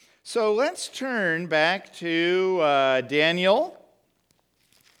So let's turn back to Daniel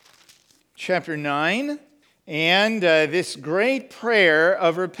chapter 9 and this great prayer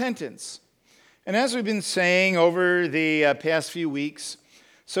of repentance. And as we've been saying over the past few weeks,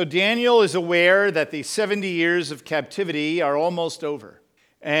 so Daniel is aware that the 70 years of captivity are almost over.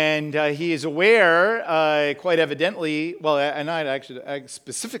 And he is aware, quite evidently, and not actually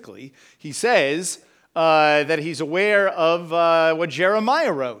specifically, he says that he's aware of what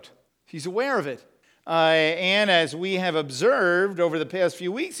Jeremiah wrote. He's aware of it. And as we have observed over the past few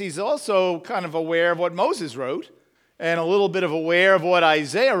weeks, he's also kind of aware of what Moses wrote and a little bit of aware of what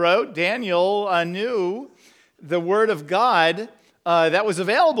Isaiah wrote. Daniel knew the word of God that was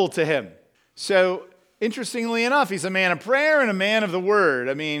available to him. So, interestingly enough, he's a man of prayer and a man of the word.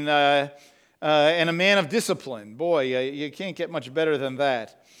 I mean, and a man of discipline. Boy, you can't get much better than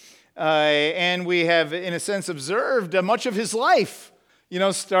that. And we have, in a sense, observed much of his life.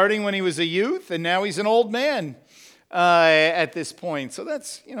 Starting when he was a youth, and now he's an old man at this point. So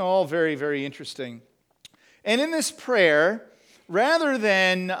that's, all very, very interesting. And in this prayer, rather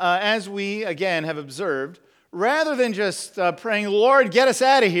than, as we, again, have observed, rather than just praying, Lord, get us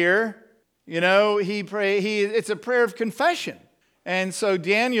out of here, it's a prayer of confession. And so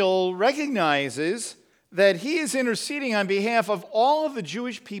Daniel recognizes that he is interceding on behalf of all of the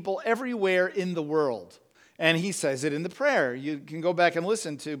Jewish people everywhere in the world. And he says it in the prayer. You can go back and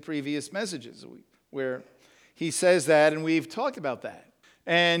listen to previous messages where he says that, and we've talked about that.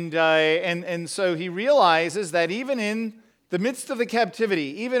 And so he realizes that even in the midst of the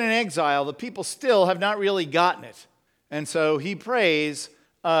captivity, even in exile, the people still have not really gotten it. And so he prays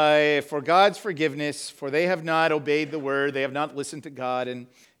for God's forgiveness, for they have not obeyed the word, they have not listened to God, and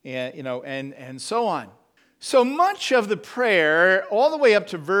so on. So much of the prayer, all the way up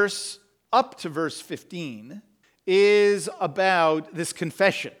to verse 15, is about this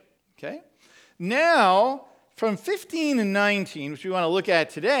confession. Okay? Now, from 15 and 19, which we want to look at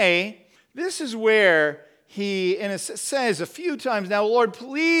today, this is where he says a few times, now, Lord,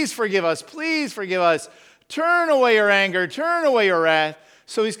 please forgive us, turn away your anger, turn away your wrath.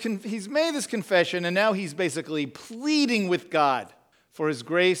 So he's made this confession, and now he's basically pleading with God for his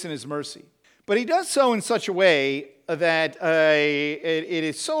grace and his mercy. But he does so in such a way that it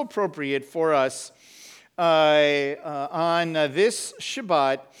is so appropriate for us on this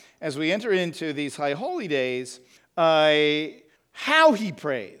Shabbat, as we enter into these high holy days, how he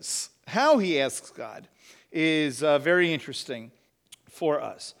prays, how he asks God, is very interesting for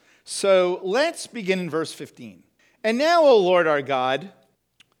us. So let's begin in verse 15. And now, O Lord our God,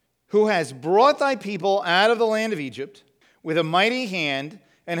 who has brought thy people out of the land of Egypt with a mighty hand,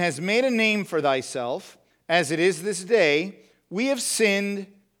 and has made a name for thyself, as it is this day, we have sinned,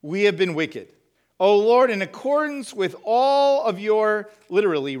 we have been wicked. O Lord, in accordance with all of your,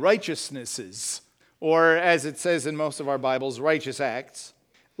 literally, righteousnesses, or as it says in most of our Bibles, righteous acts,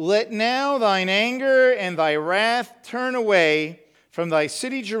 let now thine anger and thy wrath turn away from thy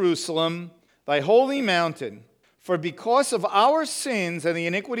city Jerusalem, thy holy mountain. For because of our sins and the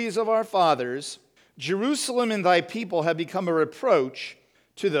iniquities of our fathers, Jerusalem and thy people have become a reproach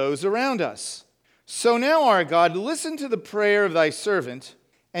to those around us. So now, our God, listen to the prayer of thy servant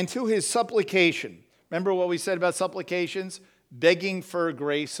and to his supplication. Remember what we said about supplications? Begging for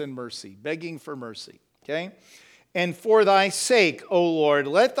grace and mercy. Begging for mercy. Okay? And for thy sake, O Lord,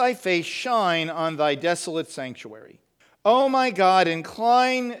 let thy face shine on thy desolate sanctuary. O my God,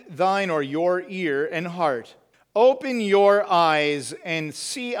 incline thine or your ear and heart. Open your eyes and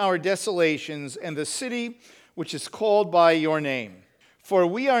see our desolations and the city which is called by your name. For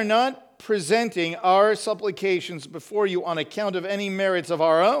we are not presenting our supplications before you on account of any merits of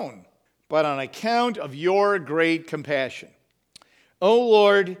our own, but on account of your great compassion. O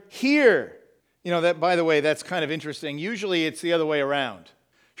Lord, hear. That, by the way, that's kind of interesting. Usually it's the other way around.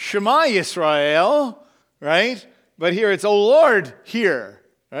 Shema Yisrael, right? But here it's, O Lord, hear,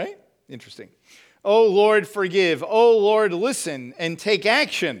 right? Interesting. O Lord, forgive. O Lord, listen and take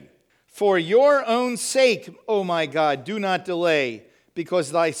action. For your own sake, O my God, do not delay,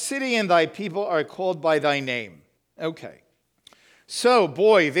 because thy city and thy people are called by thy name. Okay. So,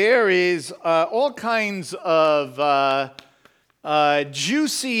 boy, there is all kinds of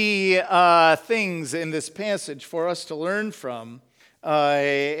juicy things in this passage for us to learn from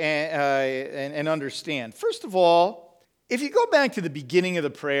and understand. First of all, if you go back to the beginning of the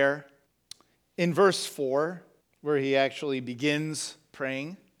prayer, in verse 4, where he actually begins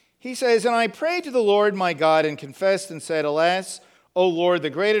praying, he says, And I prayed to the Lord my God and confessed and said, Alas, O Lord, the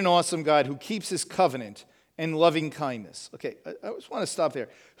great and awesome God who keeps his covenant and loving kindness. Okay, I just want to stop there.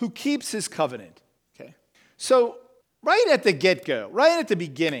 Who keeps his covenant. Okay. So right at the get-go, right at the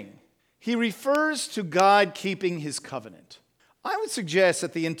beginning, he refers to God keeping his covenant. I would suggest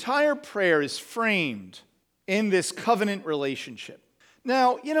that the entire prayer is framed in this covenant relationship.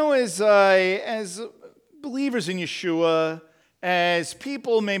 Now, as believers in Yeshua, as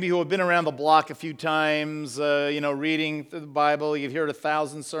people maybe who have been around the block a few times, reading through the Bible, you've heard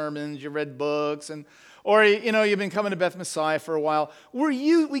 1,000 sermons, you've read books, or you've been coming to Beth Messiah for a while.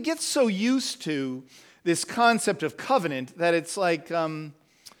 We get so used to this concept of covenant that it's like,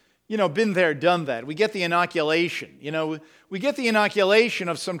 been there, done that. We get the inoculation. We get the inoculation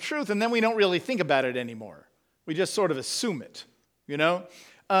of some truth, and then we don't really think about it anymore. We just sort of assume it,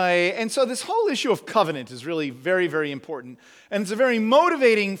 And so this whole issue of covenant is really very, very important. And it's a very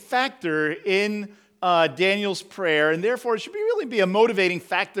motivating factor in Daniel's prayer, and therefore it should really be a motivating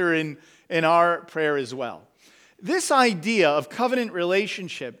factor in our prayer as well. This idea of covenant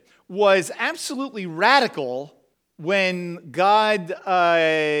relationship was absolutely radical when God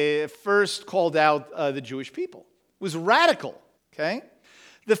first called out the Jewish people. It was radical, okay?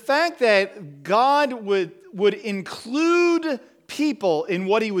 The fact that God would include people in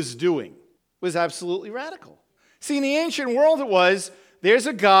what he was doing was absolutely radical. See, in the ancient world it was, there's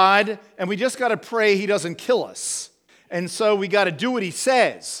a God, and we just got to pray he doesn't kill us. And so we got to do what he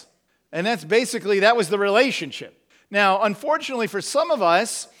says. And that was the relationship. Now, unfortunately for some of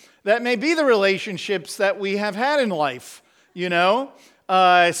us, that may be the relationships that we have had in life,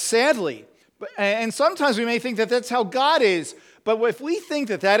 sadly. And sometimes we may think that that's how God is. But if we think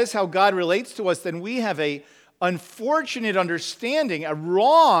that that is how God relates to us, then we have a unfortunate understanding, a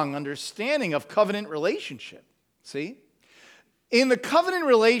wrong understanding of covenant relationship. See? In the covenant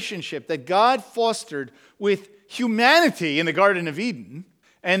relationship that God fostered with humanity in the Garden of Eden,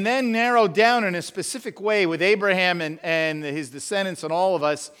 and then narrowed down in a specific way with Abraham and his descendants and all of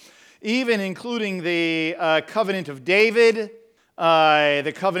us, even including the covenant of David,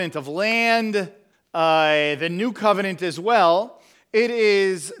 the covenant of land, the new covenant as well,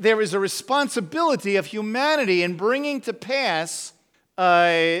 there is a responsibility of humanity in bringing to pass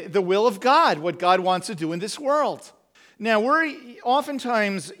the will of God, what God wants to do in this world. Now, we're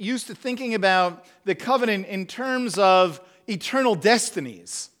oftentimes used to thinking about the covenant in terms of eternal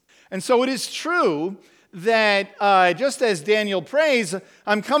destinies. And so it is true that just as Daniel prays,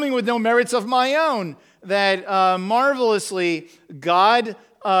 I'm coming with no merits of my own, that marvelously God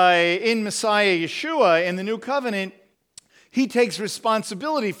in Messiah Yeshua in the new covenant, he takes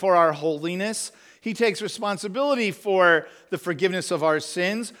responsibility for our holiness. He takes responsibility for the forgiveness of our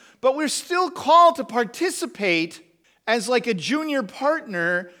sins, but we're still called to participate as like a junior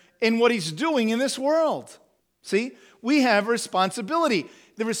partner in what he's doing in this world. See? We have responsibility.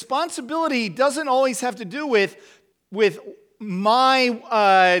 The responsibility doesn't always have to do with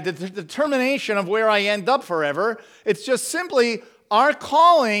my the determination of where I end up forever. It's just simply our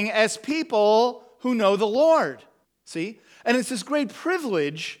calling as people who know the Lord. See? And it's this great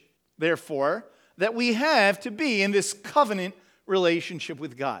privilege, therefore, that we have to be in this covenant relationship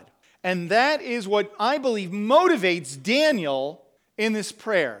with God. And that is what I believe motivates Daniel in this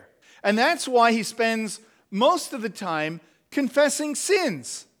prayer. And that's why he spends most of the time confessing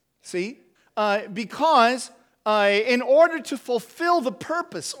sins. See? Because in order to fulfill the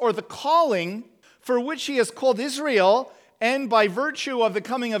purpose or the calling for which he has called Israel, and by virtue of the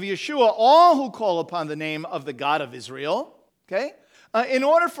coming of Yeshua, all who call upon the name of the God of Israel, okay? In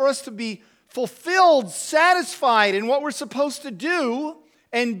order for us to be fulfilled, satisfied in what we're supposed to do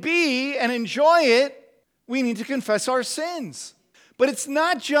and be and enjoy it, we need to confess our sins. But it's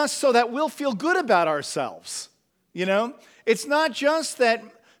not just so that we'll feel good about ourselves, It's not just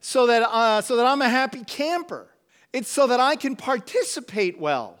so that I'm a happy camper. It's so that I can participate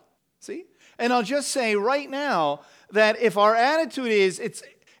well. See? And I'll just say right now that if our attitude is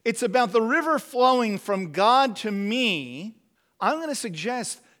it's about the river flowing from God to me, I'm going to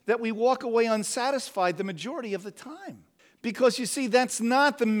suggest that we walk away unsatisfied the majority of the time. Because you see, that's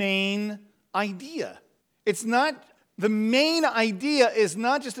not the main idea. The main idea is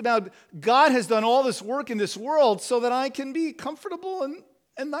not just about God has done all this work in this world so that I can be comfortable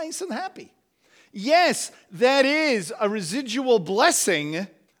and nice and happy. Yes, that is a residual blessing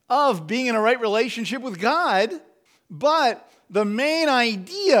of being in a right relationship with God, but the main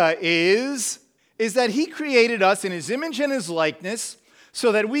idea is that he created us in his image and his likeness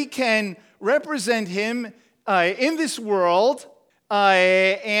so that we can represent him in this world,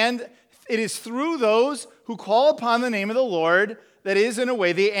 and it is through those who call upon the name of the Lord that is, in a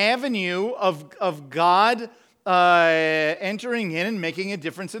way, the avenue of God entering in and making a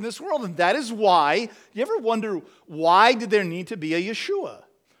difference in this world. And that is why, you ever wonder, why did there need to be a Yeshua?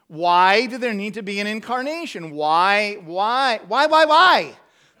 Why did there need to be an incarnation? Why?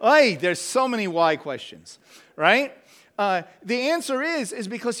 Oy, there's so many why questions, right? The answer is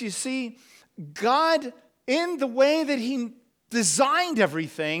because you see, God, in the way that he designed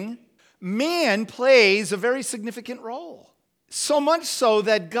everything, man plays a very significant role. So much so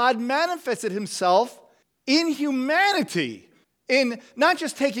that God manifested himself in humanity, in not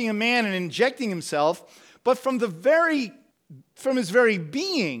just taking a man and injecting himself, but from his very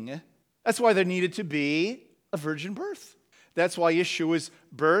being. That's why there needed to be a virgin birth. That's why Yeshua's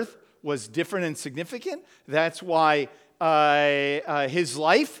birth was different and significant. That's why his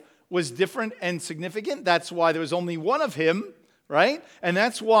life was different and significant. That's why there was only one of him, right? And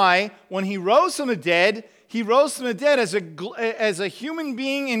that's why when he rose from the dead, he rose from the dead as a human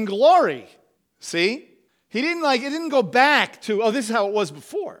being in glory. See? It didn't go back to, this is how it was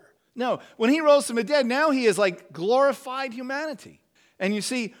before. No, when he rose from the dead, now he is like glorified humanity. And you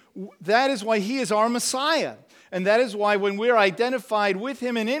see, that is why he is our Messiah. And that is why when we're identified with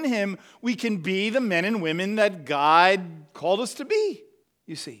him and in him, we can be the men and women that God called us to be,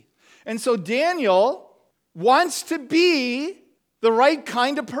 you see. And so Daniel wants to be the right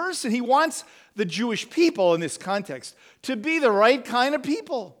kind of person. He wants the Jewish people in this context to be the right kind of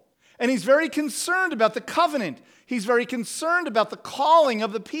people. And he's very concerned about the covenant. He's very concerned about the calling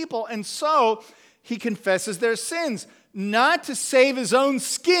of the people. And so he confesses their sins, not to save his own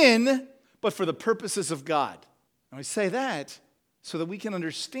skin, but for the purposes of God. And I say that so that we can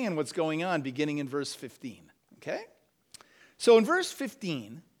understand what's going on beginning in verse 15. Okay? So in verse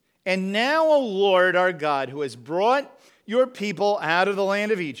 15, and now, O Lord our God, who has brought your people out of the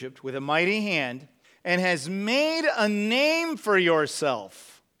land of Egypt with a mighty hand, and has made a name for yourself,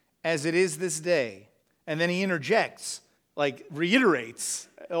 as it is this day. And then he interjects, reiterates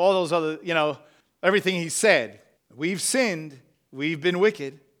all those other, everything he said. We've sinned, we've been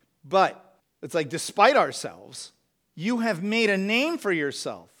wicked, but it's despite ourselves, you have made a name for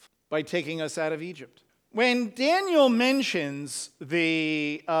yourself by taking us out of Egypt. When Daniel mentions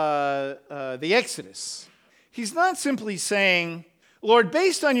the Exodus, he's not simply saying, Lord,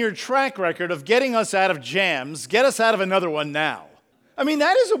 based on your track record of getting us out of jams, get us out of another one now. I mean,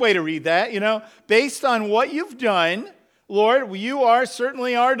 that is a way to read that, Based on what you've done, Lord, you are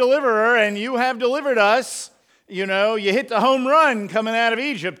certainly our deliverer, and you have delivered us. You hit the home run coming out of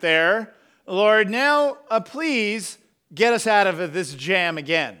Egypt there. Lord, now please get us out of this jam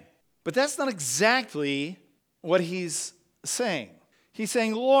again. But that's not exactly what he's saying. He's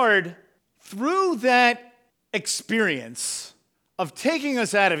saying, Lord, through that experience of taking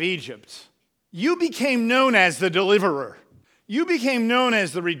us out of Egypt, you became known as the deliverer. You became known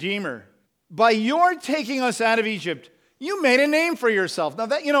as the Redeemer. By your taking us out of Egypt, you made a name for yourself. Now,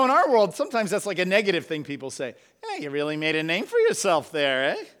 that in our world, sometimes that's like a negative thing people say. You really made a name for yourself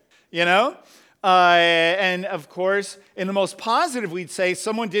there, eh? And of course, in the most positive, we'd say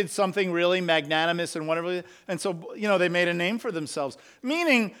someone did something really magnanimous and whatever. And so, they made a name for themselves,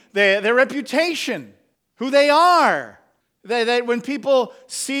 meaning their reputation, who they are. That when people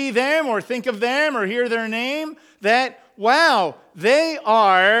see them or think of them or hear their name, that, wow, they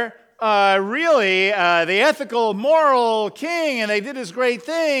are really the ethical, moral king, and they did this great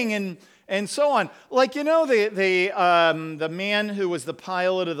thing, and so on. The man who was the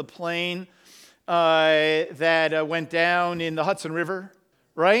pilot of the plane that went down in the Hudson River,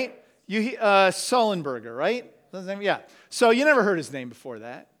 right? Sullenberger, right? Yeah. So you never heard his name before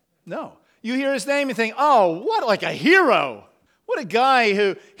that? No. You hear his name and think, oh, what a hero. What a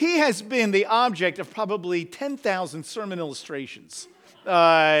guy he has been the object of probably 10,000 sermon illustrations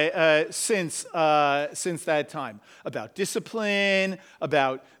since that time, about discipline,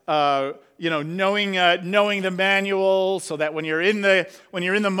 about knowing the manual, so that when you're in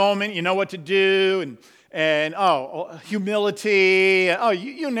the moment, you know what to do, and humility,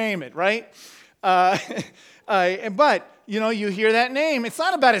 you name it, right? But you hear that name. It's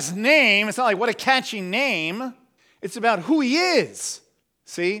not about his name. It's not like what a catchy name. It's about who he is.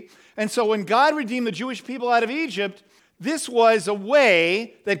 See? And so when God redeemed the Jewish people out of Egypt, this was a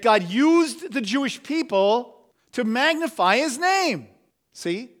way that God used the Jewish people to magnify his name.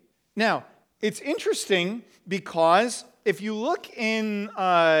 See? Now, it's interesting because if you look in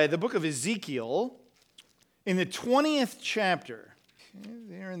the book of Ezekiel, in the 20th chapter,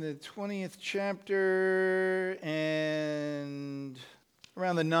 there in the 20th chapter and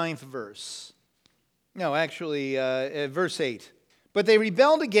around the 9th verse. No, actually, verse 8. But they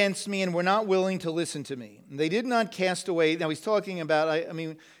rebelled against me and were not willing to listen to me. They did not cast away. Now, he's talking about,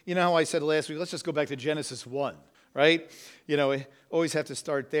 how I said last week, let's just go back to Genesis 1, right? We always have to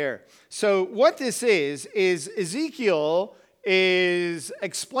start there. So what this is Ezekiel is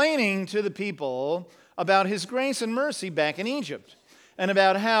explaining to the people about his grace and mercy back in Egypt. and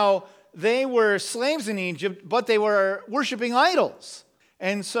about how they were slaves in Egypt, but they were worshiping idols.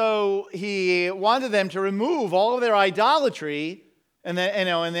 And so he wanted them to remove all of their idolatry, and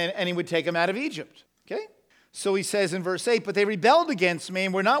then he would take them out of Egypt. Okay? So he says in verse 8, "But they rebelled against me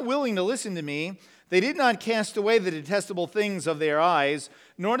and were not willing to listen to me. They did not cast away the detestable things of their eyes,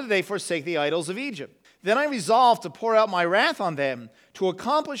 nor did they forsake the idols of Egypt. Then I resolved to pour out my wrath on them, to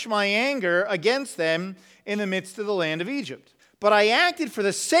accomplish my anger against them in the midst of the land of Egypt. But I acted for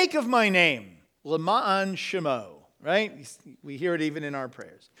the sake of my name," Lema'an Shemo, right? We hear it even in our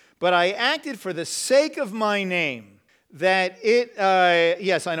prayers. "But I acted for the sake of my name, that it,"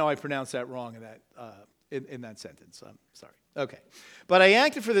 yes, I know I pronounced that wrong in that sentence. I'm sorry. Okay. "But I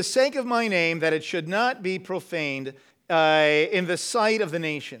acted for the sake of my name, that it should not be profaned in the sight of the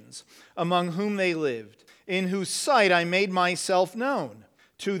nations, among whom they lived, in whose sight I made myself known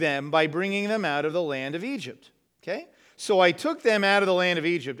to them by bringing them out of the land of Egypt." Okay? "So I took them out of the land of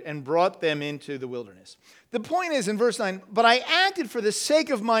Egypt and brought them into the wilderness." The point is in verse 9, "But I acted for the sake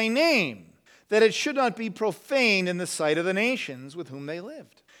of my name, that it should not be profaned in the sight of the nations with whom they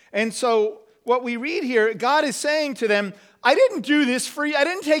lived." And so what we read here, God is saying to them, I didn't do this for you. I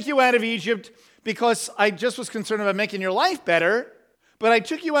didn't take you out of Egypt because I just was concerned about making your life better. But I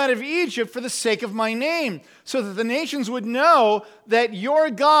took you out of Egypt for the sake of my name, so that the nations would know that your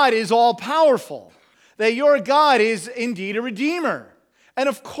God is all-powerful, that your God is indeed a redeemer. And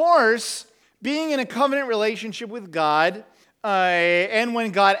of course, being in a covenant relationship with God, and when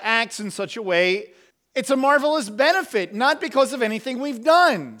God acts in such a way, it's a marvelous benefit, not because of anything we've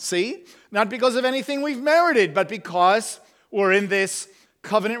done, see? Not because of anything we've merited, but because we're in this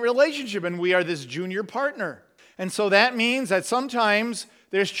covenant relationship and we are this junior partner. And so that means that sometimes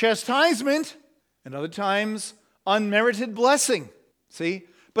there's chastisement and other times unmerited blessing, see?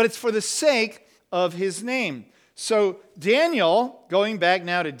 But it's for the sake of his name. So Daniel, going back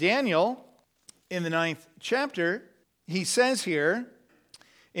now to Daniel in the 9th chapter, he says here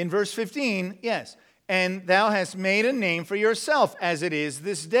in verse 15, yes, "And thou hast made a name for yourself as it is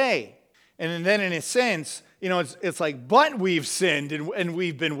this day." And then in a sense, it's like, but we've sinned and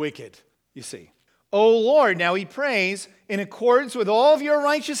we've been wicked, you see. "O Lord," now he prays, "in accordance with all of your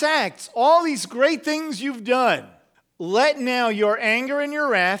righteous acts, all these great things you've done, let now your anger and your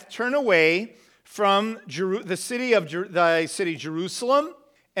wrath turn away from the city of thy city Jerusalem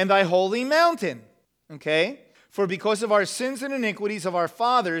and thy holy mountain." Okay? "For because of our sins and iniquities of our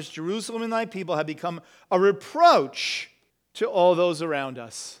fathers, Jerusalem and thy people have become a reproach to all those around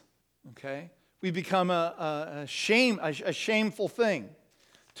us." Okay? We become a shameful thing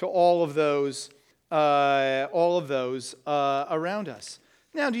to all of those around us.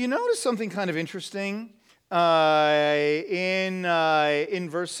 Now, do you notice something kind of interesting in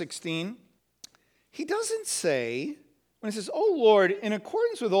verse 16? He doesn't say, when he says, "O Lord, in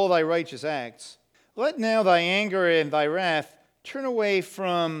accordance with all thy righteous acts, let now thy anger and thy wrath turn away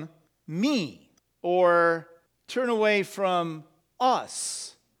from me," or turn away from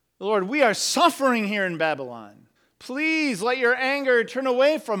us. "Lord, we are suffering here in Babylon. Please let your anger turn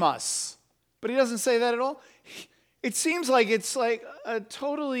away from us." But he doesn't say that at all. It seems like it's like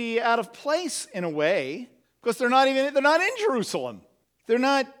totally out of place in a way, because they're not in Jerusalem. They're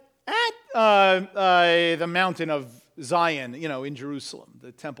not at the mountain of Zion, in Jerusalem,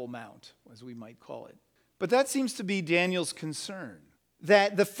 the Temple Mount, as we might call it. But that seems to be Daniel's concern,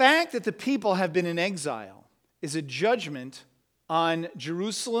 that the fact that the people have been in exile is a judgment on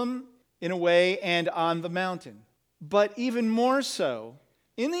Jerusalem in a way and on the mountain. But even more so,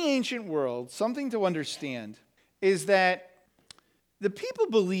 in the ancient world, something to understand is that the people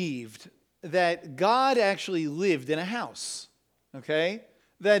believed that God actually lived in a house, okay?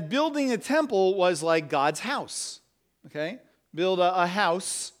 That building a temple was like God's house, okay? Build a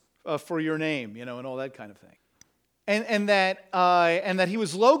house for your name, and all that kind of thing. And that he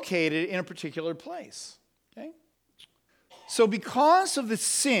was located in a particular place, okay? So because of the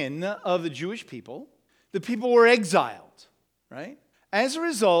sin of the Jewish people, the people were exiled, right? As a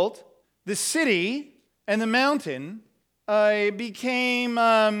result, the city and the mountain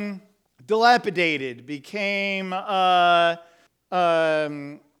became dilapidated, became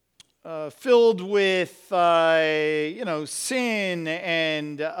filled with sin,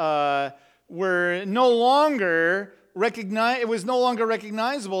 and were no longer it was no longer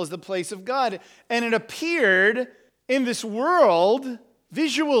recognizable as the place of God, and it appeared in this world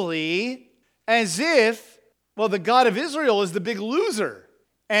visually as if, well, the God of Israel is the big loser,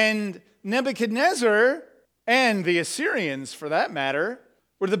 and Nebuchadnezzar and the Assyrians, for that matter,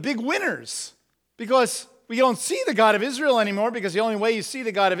 were the big winners, because we don't see the God of Israel anymore, because the only way you see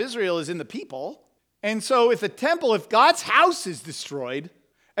the God of Israel is in the people. And so if God's house is destroyed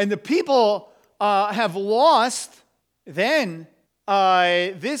and the people have lost, then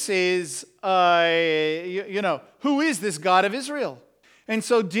this is, who is this God of Israel? And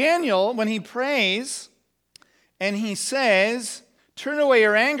so Daniel, when he prays and he says, turn away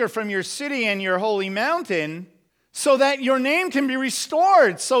your anger from your city and your holy mountain so that your name can be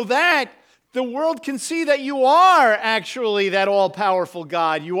restored, so that the world can see that you are actually that all-powerful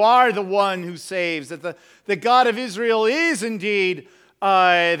God. You are the one who saves, that the God of Israel is indeed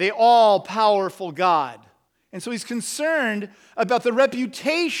the all-powerful God. And so he's concerned about the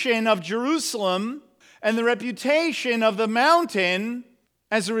reputation of Jerusalem and the reputation of the mountain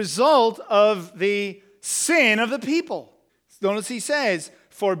as a result of the sin of the people. Notice he says,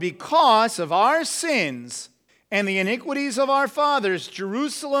 for because of our sins and the iniquities of our fathers,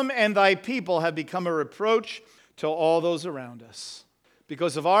 Jerusalem and thy people have become a reproach to all those around us.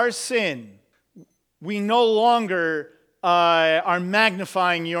 Because of our sin, we no longer are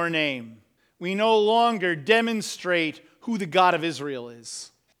magnifying your name. We no longer demonstrate who the God of Israel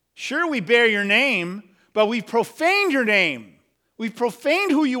is. Sure, we bear your name, but we've profaned your name. We've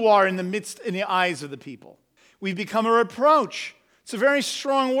profaned who you are in the eyes of the people. We've become a reproach. It's a very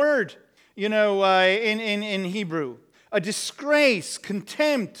strong word, in Hebrew. A disgrace,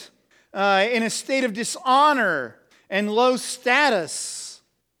 contempt, in a state of dishonor and low status,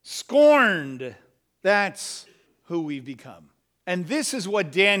 scorned. That's who we've become. And this is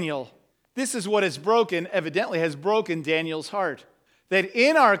what evidently has broken Daniel's heart. That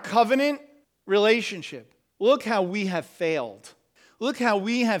in our covenant relationship, look how we have failed. Look how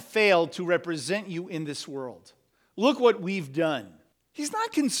we have failed to represent you in this world. Look what we've done. He's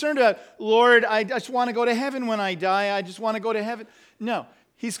not concerned about, Lord, I just want to go to heaven when I die. I just want to go to heaven. No,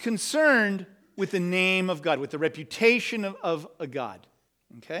 he's concerned with the name of God, with the reputation of a God.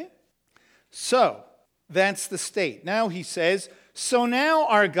 Okay? So, that's the state. Now he says, so now,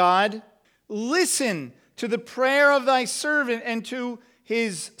 our God, listen to the prayer of thy servant and to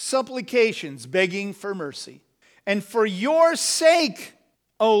his supplications, begging for mercy. And for your sake,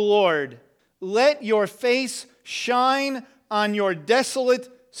 O Lord, let your face shine on your desolate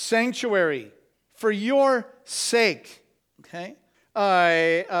sanctuary. For your sake. Okay?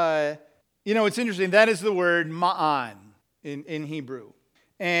 It's interesting. That is the word ma'an in Hebrew.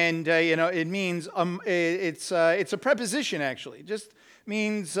 And, it means, it's a preposition, actually. It just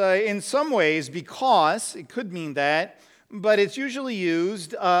means, in some ways, because, it could mean that, but it's usually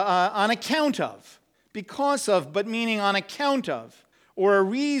used on account of. Because of, but meaning on account of, or a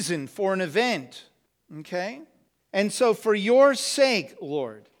reason for an event. Okay? And so for your sake,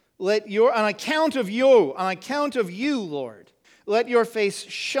 Lord, on account of you, Lord, let your face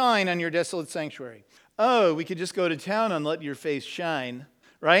shine on your desolate sanctuary. Oh, we could just go to town on let your face shine,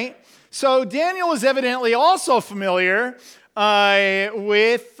 right? So Daniel is evidently also familiar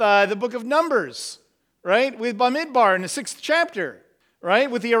with the book of Numbers, right? With Bamidbar in the 6th chapter.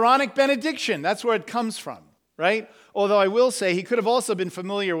 Right? With the Aaronic benediction. That's where it comes from, right? Although I will say he could have also been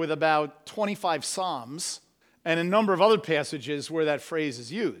familiar with about 25 Psalms and a number of other passages where that phrase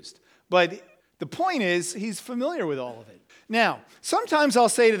is used. But the point is, he's familiar with all of it. Now, sometimes I'll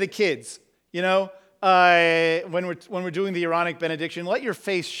say to the kids, when we're doing the Aaronic benediction, let your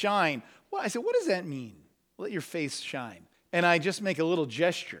face shine. Well, I said, what does that mean? Let your face shine. And I just make a little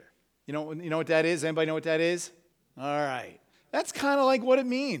gesture. You know what that is? Anybody know what that is? All right. That's kind of like what it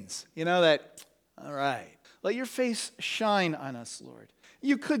means. All right. Let your face shine on us, Lord.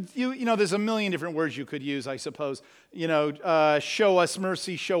 There's a million different words you could use, I suppose. Show us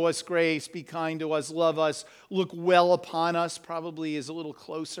mercy, show us grace, be kind to us, love us, look well upon us probably is a little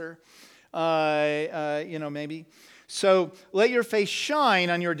closer, maybe. So let your face shine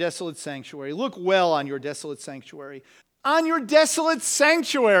on your desolate sanctuary. Look well on your desolate sanctuary. On your desolate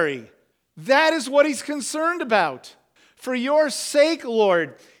sanctuary. That is what he's concerned about. For your sake,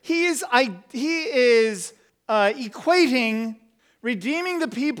 Lord, he is equating redeeming the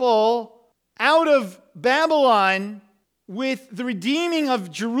people out of Babylon with the redeeming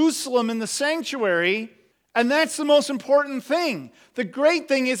of Jerusalem and the sanctuary, and that's the most important thing. The great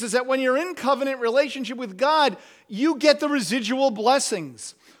thing is that when you're in covenant relationship with God, you get the residual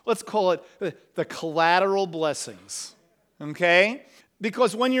blessings. Let's call it the collateral blessings, okay?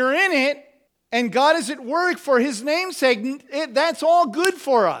 Because when you're in it, and God is at work for his name's sake, that's all good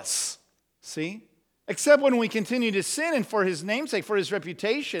for us. See? Except when we continue to sin and for his name's sake, for his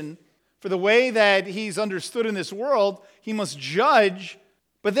reputation, for the way that he's understood in this world, he must judge.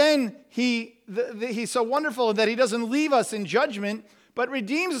 But then he's so wonderful that he doesn't leave us in judgment, but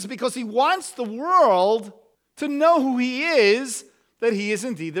redeems us because he wants the world to know who he is, that he is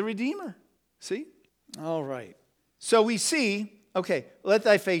indeed the Redeemer. See? All right. So we see, okay, let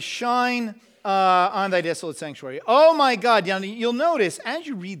thy face shine on thy desolate sanctuary. Oh my God. Now, you'll notice as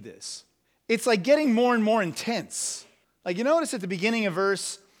you read this, it's like getting more and more intense. Like you notice at the beginning of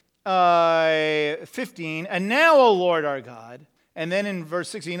verse 15, and now, O Lord our God. And then in verse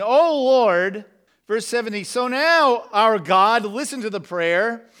 16, O Lord, verse 70, so now, our God, listen to the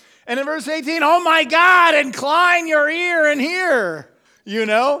prayer. And in verse 18, oh my God, incline your ear and hear. You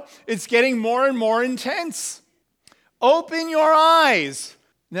know, it's getting more and more intense. Open your eyes.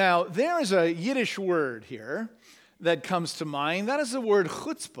 Now, there is a Yiddish word here that comes to mind. That is the word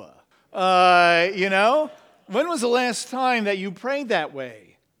chutzpah. You know, when was the last time that you prayed that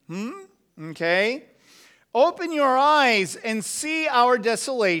way? Okay. Open your eyes and see our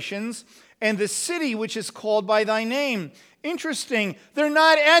desolations and the city which is called by thy name. Interesting. They're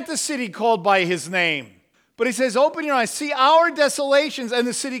not at the city called by his name. But he says, open your eyes, see our desolations and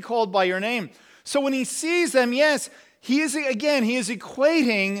the city called by your name. So when he sees them, yes, he is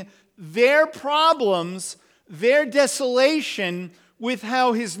equating their problems, their desolation, with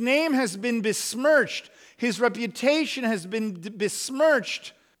how his name has been besmirched. His reputation has been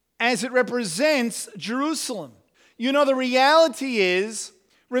besmirched as it represents Jerusalem. You know, the reality is,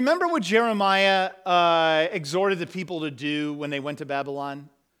 remember what Jeremiah exhorted the people to do when they went to Babylon?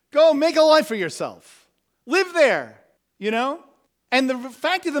 Go make a life for yourself. Live there, you know? And the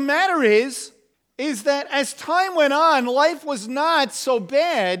fact of the matter is that as time went on, life was not so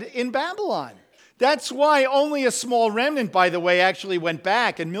bad in Babylon. That's why only a small remnant, by the way, actually went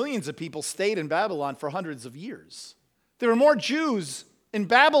back, and millions of people stayed in Babylon for hundreds of years. There were more Jews in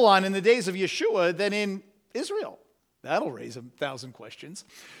Babylon in the days of Yeshua than in Israel. That'll raise 1,000 questions.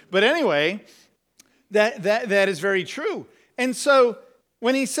 But anyway, that is very true. And so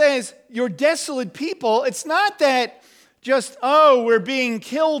when he says, you're desolate people, it's not that just, we're being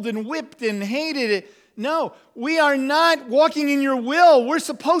killed and whipped and hated. No, we are not walking in your will. We're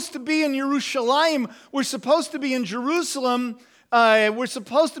supposed to be in Yerushalayim. We're supposed to be in Jerusalem. We're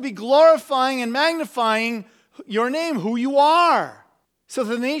supposed to be glorifying and magnifying your name, who you are, so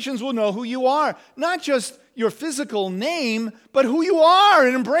the nations will know who you are. Not just your physical name, but who you are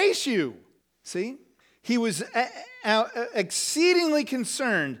and embrace you. See? He was exceedingly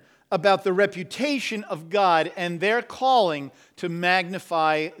concerned about the reputation of God and their calling to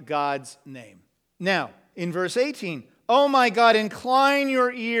magnify God's name. Now, in verse 18, oh my God, incline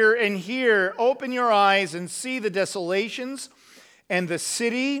your ear and hear, open your eyes and see the desolations and the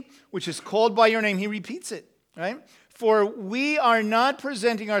city which is called by your name. He repeats it, right? For we are not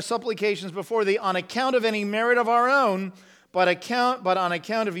presenting our supplications before thee on account of any merit of our own, but on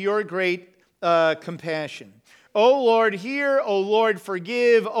account of your great compassion. O Lord, hear. O Lord,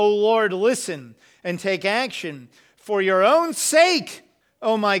 forgive. O Lord, listen and take action. For your own sake,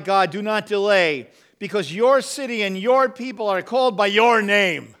 oh my God, do not delay, because your city and your people are called by your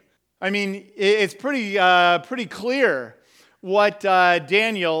name. I mean, it's pretty clear what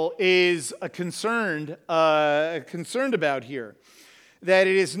Daniel is concerned about here. That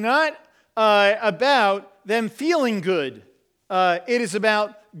it is not about them feeling good. It is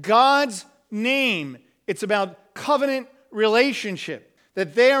about God's name. It's about covenant relationship.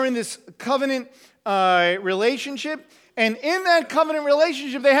 That they are in this covenant relationship, and in that covenant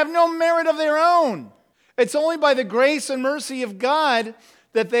relationship, they have no merit of their own. It's only by the grace and mercy of God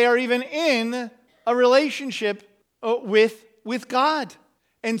that they are even in a relationship with God.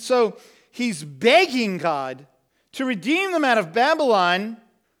 And so he's begging God to redeem them out of Babylon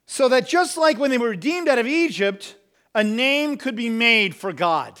so that just like when they were redeemed out of Egypt, a name could be made for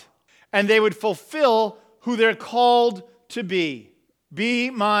God and they would fulfill who they're called to be. Be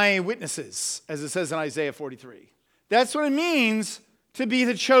my witnesses, as it says in Isaiah 43. That's what it means to be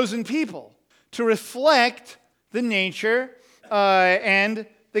the chosen people, to reflect the nature and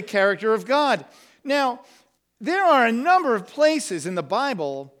the character of God. Now, there are a number of places in the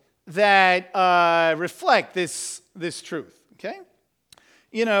Bible that reflect this truth, okay?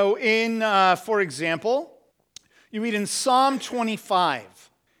 You know, for example, you read in Psalm 25,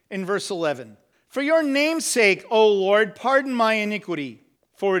 in verse 11, for your name's sake, O Lord, pardon my iniquity,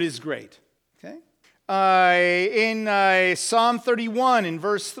 for it is great. Okay? In Psalm 31, in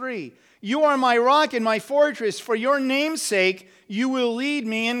verse 3, you are my rock and my fortress. For your name's sake, you will lead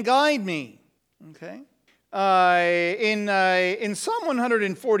me and guide me. Okay? In Psalm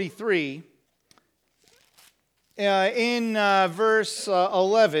 143, in verse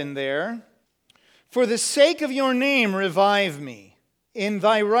 11 there, for the sake of your name, revive me. In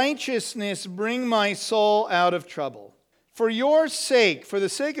thy righteousness, bring my soul out of trouble. For your sake, for the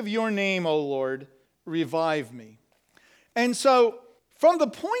sake of your name, O Lord, revive me. And so, from the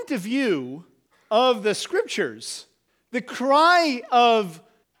point of view of the scriptures. The cry of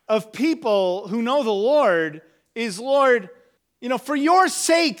people who know the Lord is, Lord, for your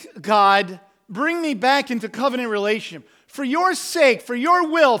sake, God, bring me back into covenant relationship. For your sake, for your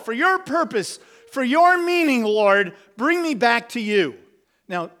will, for your purpose, for your meaning, Lord, bring me back to you.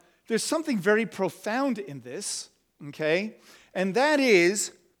 Now, there's something very profound in this, okay? And that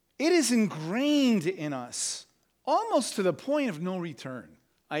is, it is ingrained in us, almost to the point of no return.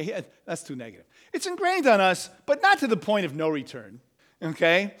 That's too negative. It's ingrained on us, but not to the point of no return,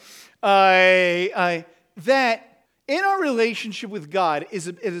 okay? That in our relationship with God, it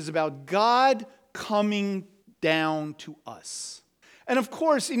is about God coming down to us. And of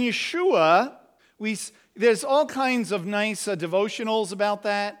course, in Yeshua, there's all kinds of nice devotionals about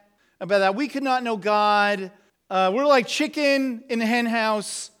that. We could not know God. We're like chicken in the hen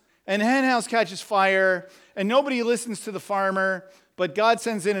house, and the hen house catches fire, and nobody listens to the farmer, but God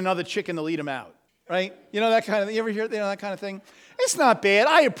sends in another chicken to lead him out, right? That kind of, you ever hear that kind of thing? It's not bad.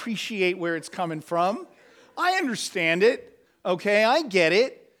 I appreciate where it's coming from. I understand it, okay? I get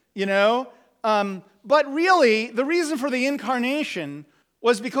it, But really, the reason for the incarnation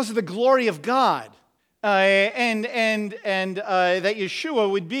was because of the glory of God, and that Yeshua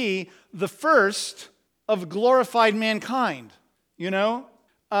would be the first of glorified mankind,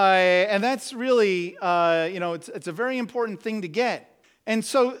 and that's really, it's a very important thing to get. And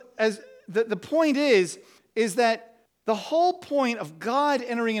so, as the point is that the whole point of God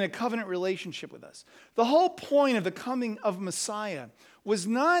entering in a covenant relationship with us, the whole point of the coming of Messiah was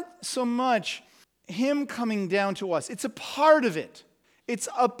not so much him coming down to us. It's a part of it. It's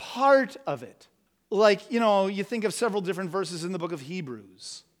a part of it. Like, you think of several different verses in the book of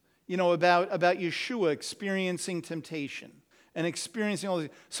Hebrews, about Yeshua experiencing temptation and experiencing all this,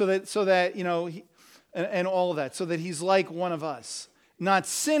 so that and all of that, so that he's like one of us, not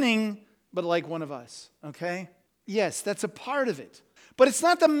sinning, but like one of us. Okay? Yes, that's a part of it, but it's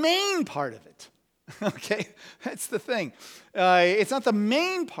not the main part of it. Okay, that's the thing. It's not the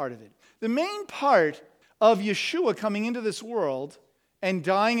main part of it. The main part of Yeshua coming into this world and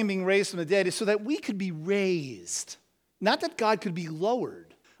dying and being raised from the dead is so that we could be raised. Not that God could be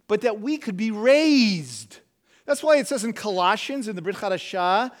lowered, but that we could be raised. That's why it says in Colossians, in the Brit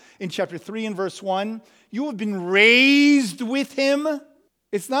Hadashah, in chapter 3 and verse 1, you have been raised with him.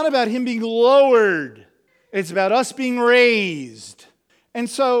 It's not about him being lowered. It's about us being raised. And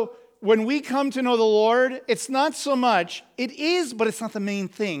so when we come to know the Lord, it's not so much, it is, but it's not the main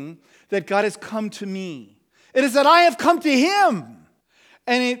thing, that God has come to me. It is that I have come to him.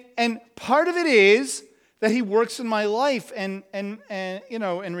 And part of it is that he works in my life and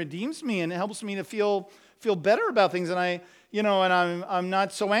redeems me and helps me to feel better about things, and I'm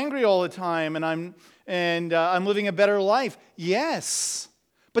not so angry all the time, and I'm living a better life. Yes.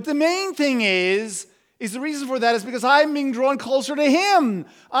 But the main thing is the reason for that is because I'm being drawn closer to him.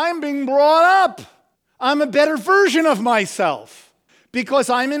 I'm being brought up. I'm a better version of myself because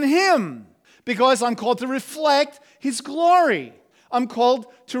I'm in him, because I'm called to reflect his glory. I'm called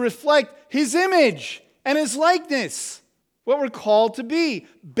to reflect his image and his likeness, what we're called to be,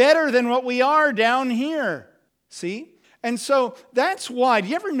 better than what we are down here. See? And so that's why, do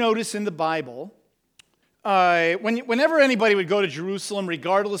you ever notice in the Bible, whenever anybody would go to Jerusalem,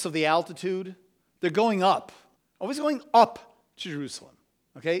 regardless of the altitude, they're going up, always going up to Jerusalem,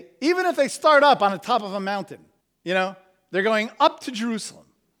 okay? Even if they start up on the top of a mountain, they're going up to Jerusalem,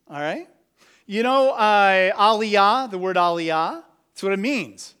 all right? Aliyah, the word Aliyah, that's what it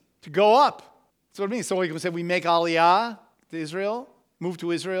means, to go up. That's what it means. So we can say we make Aliyah to Israel, move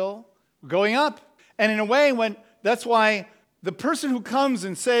to Israel, we're going up. And in a way, that's why the person who comes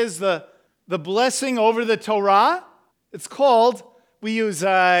and says the blessing over the Torah, it's called, we use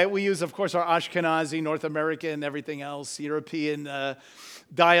of course our Ashkenazi, North American, everything else, European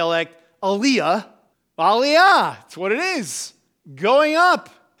dialect, Aliyah. Aliyah, that's what it is, going up.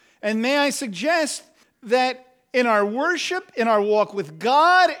 And may I suggest that in our worship, in our walk with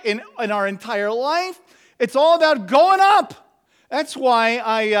God, in our entire life, it's all about going up. That's why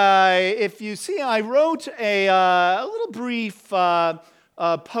if you see, I wrote a little brief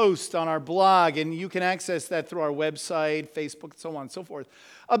post on our blog, and you can access that through our website, Facebook, so on and so forth,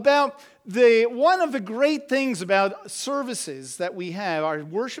 about one of the great things about services that we have, our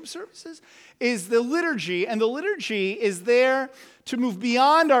worship services, is the liturgy. And the liturgy is there to move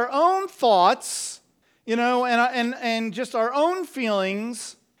beyond our own thoughts, and just our own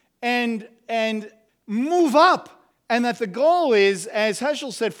feelings, and move up. And that the goal is, as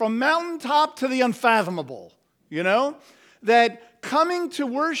Heschel said, from mountaintop to the unfathomable, that coming to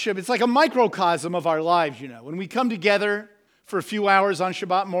worship, it's like a microcosm of our lives, When we come together for a few hours on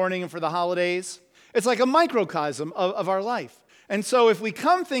Shabbat morning and for the holidays. It's like a microcosm of our life. And so if we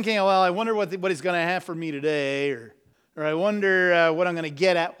come thinking, oh, well, I wonder what he's going to have for me today, or I wonder what I'm going to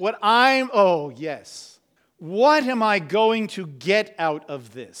get at, what am I going to get out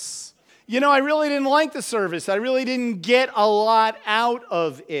of this? I really didn't like the service. I really didn't get a lot out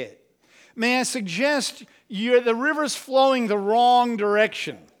of it. May I suggest the river's flowing the wrong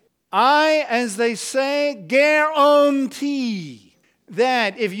direction. I, as they say, guarantee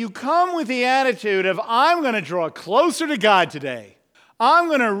that if you come with the attitude of, I'm going to draw closer to God today, I'm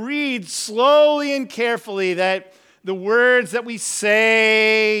going to read slowly and carefully that the words that we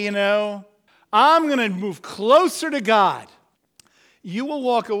say, I'm going to move closer to God, you will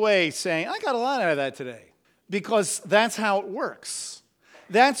walk away saying, I got a lot out of that today, because that's how it works.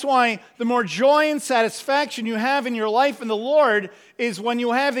 That's why the more joy and satisfaction you have in your life in the Lord is when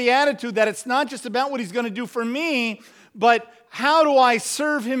you have the attitude that it's not just about what He's going to do for me, but how do I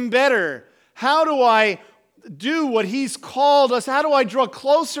serve Him better? How do I do what He's called us? How do I draw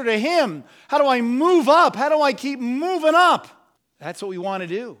closer to Him? How do I move up? How do I keep moving up? That's what we want to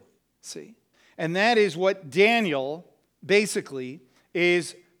do, see? And that is what Daniel basically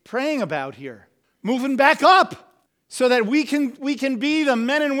is praying about here. Moving back up so that we can be the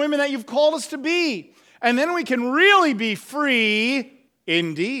men and women that you've called us to be. And then we can really be free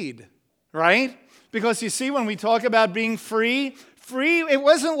indeed, right? Because you see, when we talk about being free, it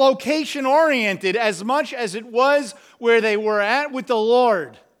wasn't location-oriented as much as it was where they were at with the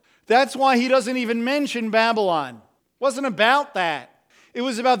Lord. That's why He doesn't even mention Babylon. It wasn't about that. It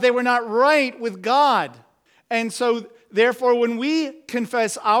was about they were not right with God. And so, therefore, when we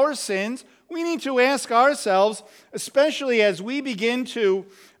confess our sins, we need to ask ourselves, especially as we begin to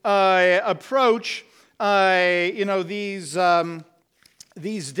approach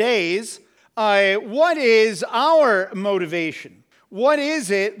these days, what is our motivation? What is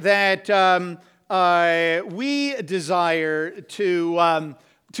it that we desire to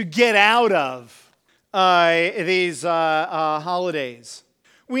get out of these holidays?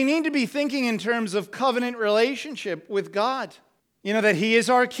 We need to be thinking in terms of covenant relationship with God. That He is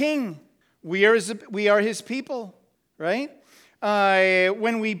our King. We are His people, right?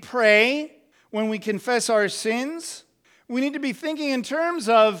 When we pray, when we confess our sins, we need to be thinking in terms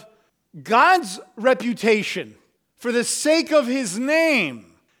of God's reputation for the sake of His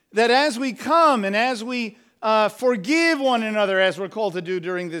name, that as we come and as we forgive one another, as we're called to do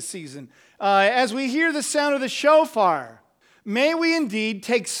during this season, as we hear the sound of the shofar, may we indeed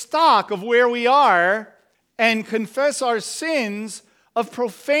take stock of where we are and confess our sins of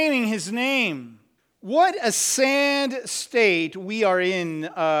profaning His name. What a sad state we are in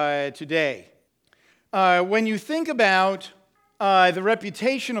today. When you think about the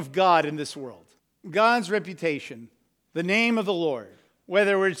reputation of God in this world, God's reputation, the name of the Lord,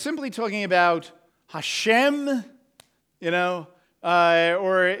 whether we're simply talking about Hashem, or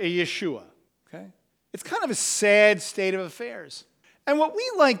Yeshua, okay? It's kind of a sad state of affairs. And what we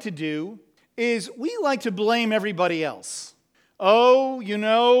like to do is we like to blame everybody else. Oh,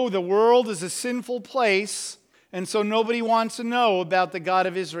 the world is a sinful place, and so nobody wants to know about the God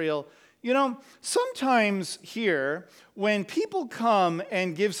of Israel. Sometimes here, when people come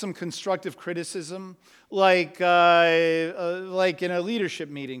and give some constructive criticism, like in a leadership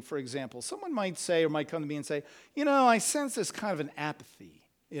meeting, for example, someone might say or might come to me and say, I sense this kind of an apathy,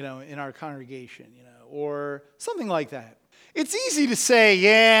 in our congregation, or something like that. It's easy to say,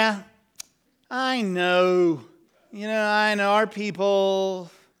 yeah, I know. I know our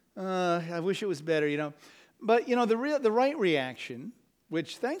people, I wish it was better, But, the right reaction,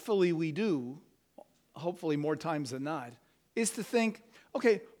 which thankfully we do, hopefully more times than not, is to think,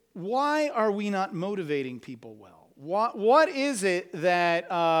 okay, why are we not motivating people well? What is it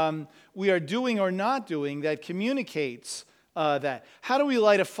that we are doing or not doing that communicates that? How do we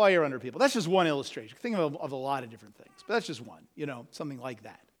light a fire under people? That's just one illustration. Think of a lot of different things, but that's just one, something like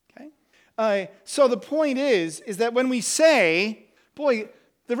that. So the point is that when we say, boy,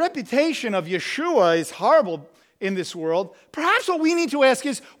 the reputation of Yeshua is horrible in this world, perhaps what we need to ask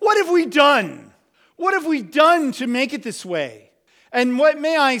is, what have we done? What have we done to make it this way? And what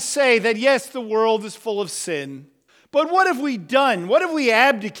may I say that, yes, the world is full of sin, but what have we done? What have we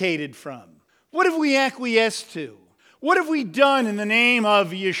abdicated from? What have we acquiesced to? What have we done in the name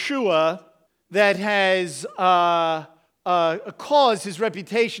of Yeshua that has caused His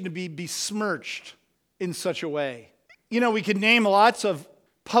reputation to be besmirched in such a way? We could name lots of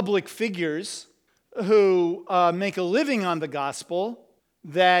public figures who make a living on the gospel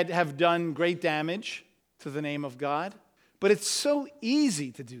that have done great damage to the name of God. But it's so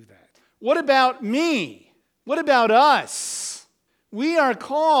easy to do that. What about me? What about us? We are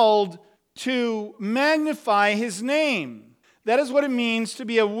called to magnify his name. That is what it means to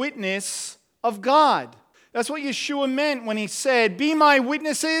be a witness of God. That's what Yeshua meant when he said, "Be my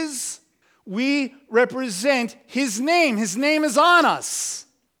witnesses." We represent his name. His name is on us,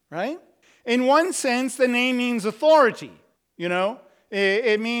 right? In one sense, the name means authority,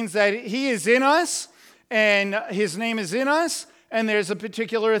 It means that he is in us, and his name is in us, and there's a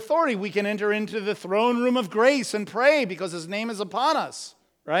particular authority. We can enter into the throne room of grace and pray because his name is upon us,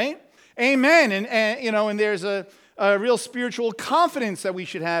 right? Amen. And there's a real spiritual confidence that we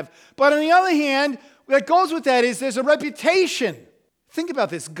should have. But on the other hand, what goes with that is there's a reputation. Think about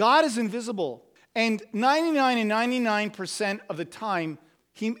this. God is invisible. And 99% of the time,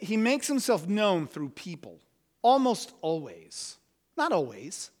 he makes himself known through people. Almost always. Not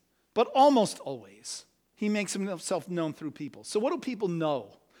always, but almost always. He makes himself known through people. So what do people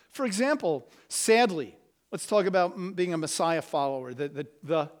know? For example, sadly, let's talk about being a Messiah follower,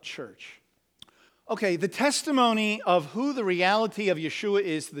 the church. Okay, the testimony of who the reality of Yeshua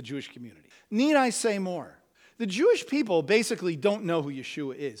is to the Jewish community. Need I say more? The Jewish people basically don't know who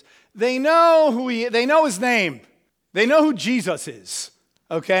Yeshua is. They know they know his name. They know who Jesus is.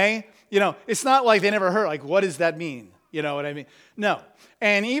 Okay? It's not like they never heard, like, what does that mean? You know what I mean? No.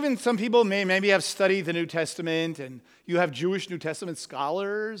 And even some people maybe have studied the New Testament, and you have Jewish New Testament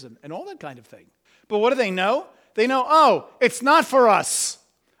scholars and all that kind of thing. But what do they know? They know, it's not for us.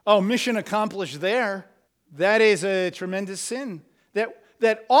 Mission accomplished there. That is a tremendous sin.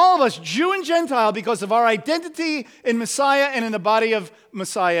 That all of us, Jew and Gentile, because of our identity in Messiah and in the body of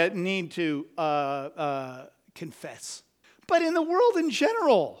Messiah, need to confess. But in the world in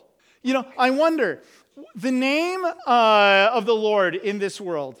general, I wonder, the name of the Lord in this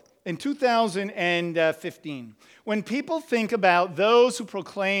world, in 2015, when people think about those who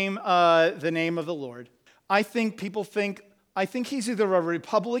proclaim the name of the Lord, I think he's either a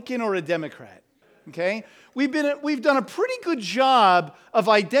Republican or a Democrat. Okay? We've done a pretty good job of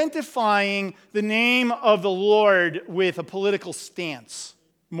identifying the name of the Lord with a political stance,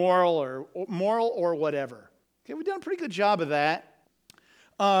 moral or whatever. Okay, we've done a pretty good job of that.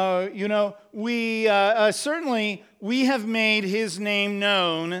 We have made his name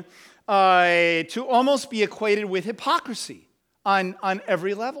known to almost be equated with hypocrisy on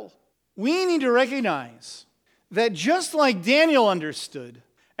every level. We need to recognize that just like Daniel understood,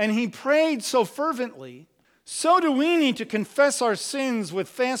 and he prayed so fervently, so do we need to confess our sins with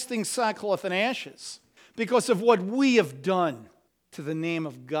fasting, sackcloth, and ashes because of what we have done to the name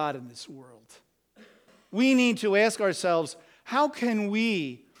of God in this world. We need to ask ourselves, how can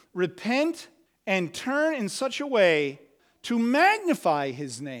we repent and turn in such a way to magnify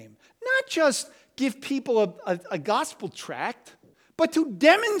his name? Not just give people a gospel tract, but to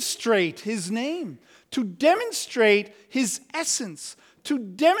demonstrate his name, to demonstrate his essence, to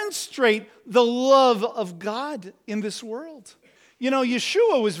demonstrate the love of God in this world.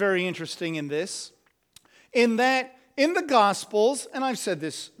 Yeshua was very interesting in this, in that in the Gospels, and I've said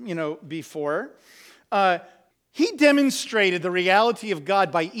this, before, he demonstrated the reality of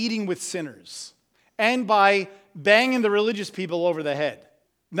God by eating with sinners and by banging the religious people over the head,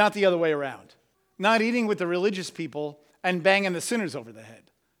 not the other way around. Not eating with the religious people and banging the sinners over the head.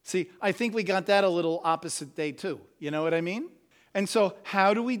 See, I think we got that a little opposite day too. You know what I mean? And so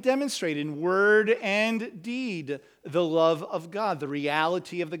how do we demonstrate in word and deed the love of God, the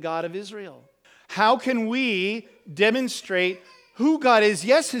reality of the God of Israel? How can we demonstrate who God is?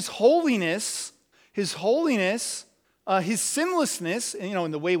 Yes, his holiness, his sinlessness,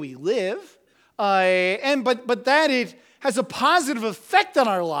 in the way we live, but that it has a positive effect on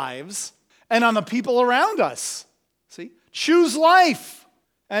our lives and on the people around us. See, choose life,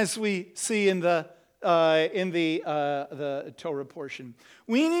 as we see in the Torah portion.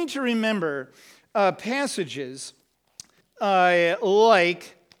 We need to remember passages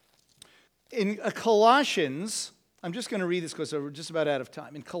like in Colossians. I'm just going to read this because we're just about out of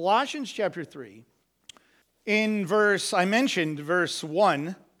time. In Colossians chapter 3, in I mentioned verse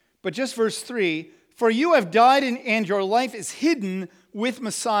 1, but just verse 3, for you have died and your life is hidden with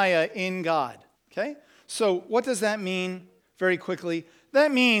Messiah in God. Okay? So what does that mean? Very quickly.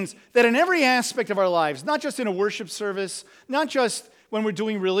 That means that in every aspect of our lives, not just in a worship service, not just when we're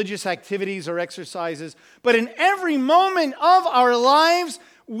doing religious activities or exercises, but in every moment of our lives,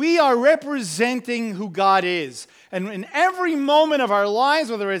 we are representing who God is. And in every moment of our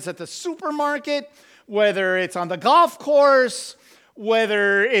lives, whether it's at the supermarket, whether it's on the golf course,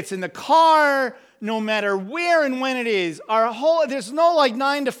 whether it's in the car, no matter where and when it is, there's no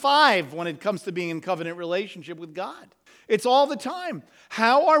 9 to 5 when it comes to being in covenant relationship with God. It's all the time.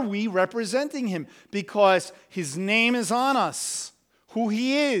 How are we representing him? Because his name is on us. who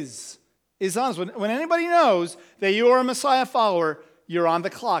he is honest. When anybody knows that you are a Messiah follower, you're on the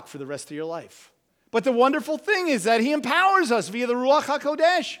clock for the rest of your life. But the wonderful thing is that he empowers us via the Ruach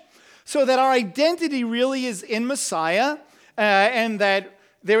HaKodesh so that our identity really is in Messiah and that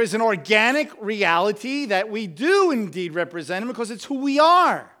there is an organic reality that we do indeed represent him because it's who we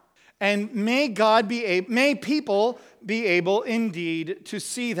are. And may people be able indeed to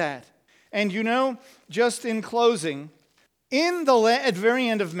see that. And just in closing, at the very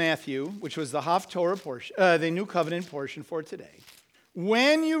end of Matthew, which was the Haftorah portion, the New Covenant portion for today,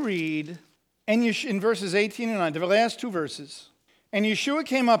 when you read, in verses 18 and 19, the last two verses, and Yeshua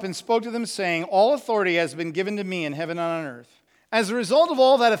came up and spoke to them, saying, all authority has been given to me in heaven and on earth. As a result of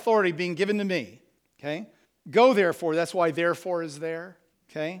all that authority being given to me, okay, go therefore, that's why therefore is there,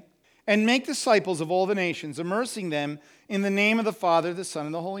 okay, and make disciples of all the nations, immersing them in the name of the Father, the Son,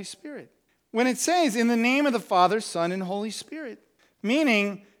 and the Holy Spirit. When it says in the name of the Father, Son, and Holy Spirit,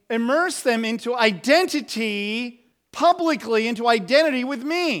 meaning immerse them into identity publicly, into identity with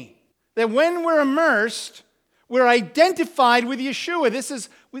me. That when we're immersed, we're identified with Yeshua.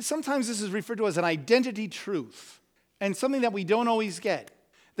 Sometimes this is referred to as an identity truth, and something that we don't always get.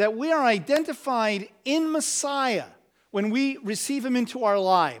 That we are identified in Messiah when we receive him into our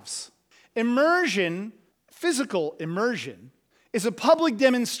lives. Immersion, physical immersion, is a public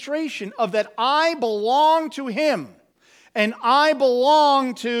demonstration of that I belong to him and I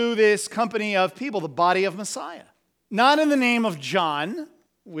belong to this company of people, the body of Messiah. Not in the name of John,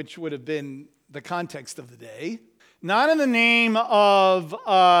 which would have been the context of the day. Not in the name of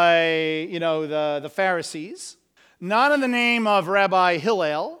the Pharisees. Not in the name of Rabbi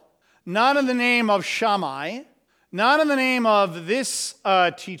Hillel. Not in the name of Shammai. Not in the name of this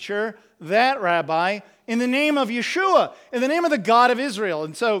teacher, that rabbi. In the name of Yeshua, in the name of the God of Israel.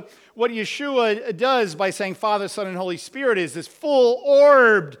 And so what Yeshua does by saying Father, Son, and Holy Spirit is this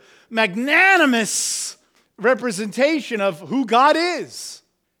full-orbed, magnanimous representation of who God is.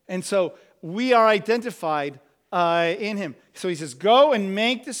 And so we are identified in him. So he says, go and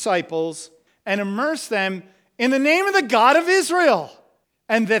make disciples and immerse them in the name of the God of Israel.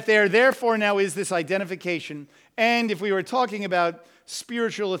 And that there therefore now is this identification. And if we were talking about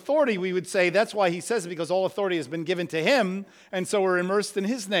spiritual authority, we would say that's why he says it, because all authority has been given to him, and so we're immersed in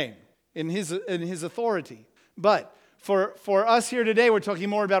his name, in his authority. But for us here today, we're talking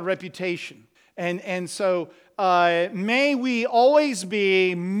more about reputation. And so may we always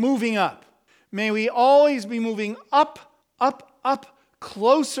be moving up. May we always be moving up,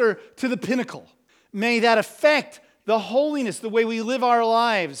 closer to the pinnacle. May that affect the holiness, the way we live our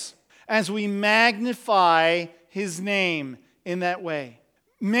lives, as we magnify his name in that way.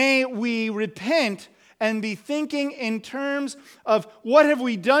 May we repent and be thinking in terms of what have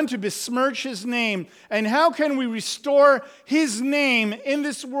we done to besmirch his name, and how can we restore his name in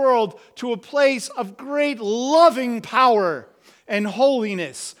this world to a place of great loving power and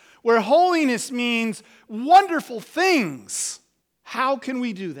holiness, where holiness means wonderful things. How can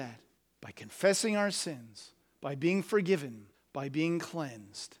we do that? By confessing our sins, by being forgiven, by being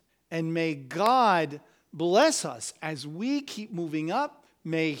cleansed. And may God bless us as we keep moving up.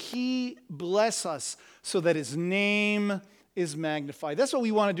 May he bless us so that his name is magnified. That's what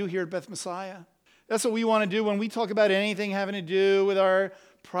we want to do here at Beth Messiah. That's what we want to do when we talk about anything having to do with our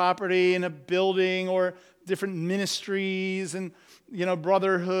property and a building or different ministries and,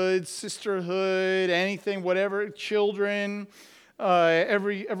 brotherhood, sisterhood, anything, whatever, children,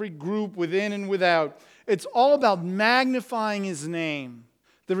 every group within and without. It's all about magnifying his name.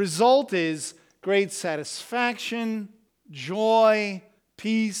 The result is great satisfaction, joy,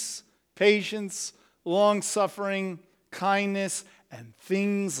 peace, patience, long-suffering, kindness, and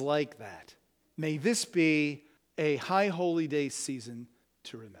things like that. May this be a high holy day season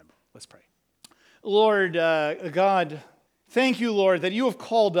to remember. Let's pray. Lord God, thank you, Lord, that you have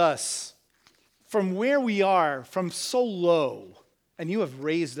called us from where we are, from so low, and you have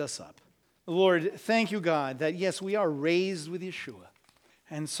raised us up. Lord, thank you, God, that yes, we are raised with Yeshua.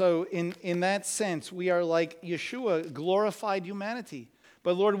 And so in that sense, we are like Yeshua, glorified humanity.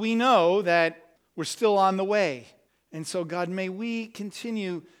 But Lord, we know that we're still on the way. And so God, may we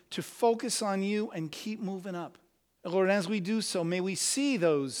continue to focus on you and keep moving up. Lord, as we do so, may we see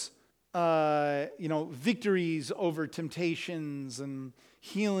those victories over temptations and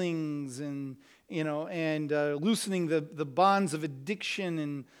healings and loosening the bonds of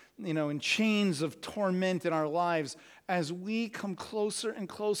addiction and chains of torment in our lives as we come closer and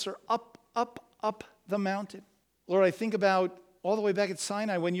closer up the mountain. Lord, I think about all the way back at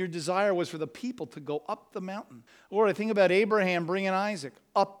Sinai when your desire was for the people to go up the mountain. Lord, I think about Abraham bringing Isaac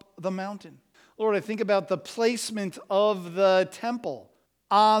up the mountain. Lord, I think about the placement of the temple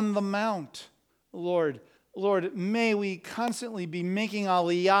on the mount. Lord, may we constantly be making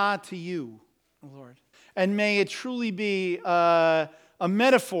aliyah to you, Lord. And may it truly be a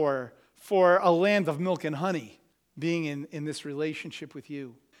metaphor for a land of milk and honey, being in this relationship with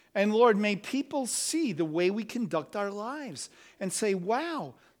you. And Lord, may people see the way we conduct our lives and say,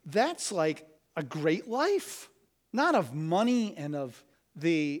 wow, that's like a great life. Not of money and of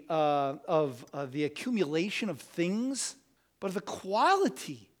the accumulation of things, but of the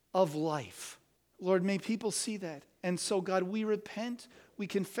quality of life. Lord, may people see that. And so, God, we repent, we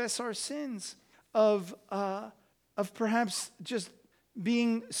confess our sins of perhaps just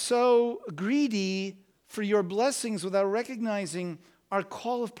being so greedy for your blessings without recognizing our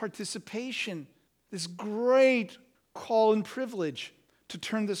call of participation, this great call and privilege to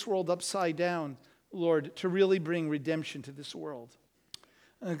turn this world upside down, Lord, to really bring redemption to this world.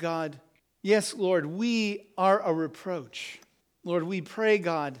 God, yes, Lord, we are a reproach. Lord, we pray,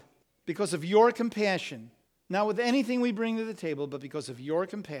 God, because of your compassion, not with anything we bring to the table, but because of your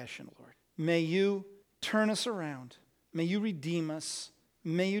compassion, Lord, may you turn us around. May you redeem us.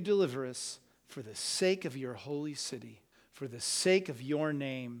 May you deliver us for the sake of your holy city, for the sake of your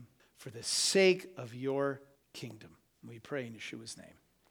name, for the sake of your kingdom. We pray in Yeshua's name.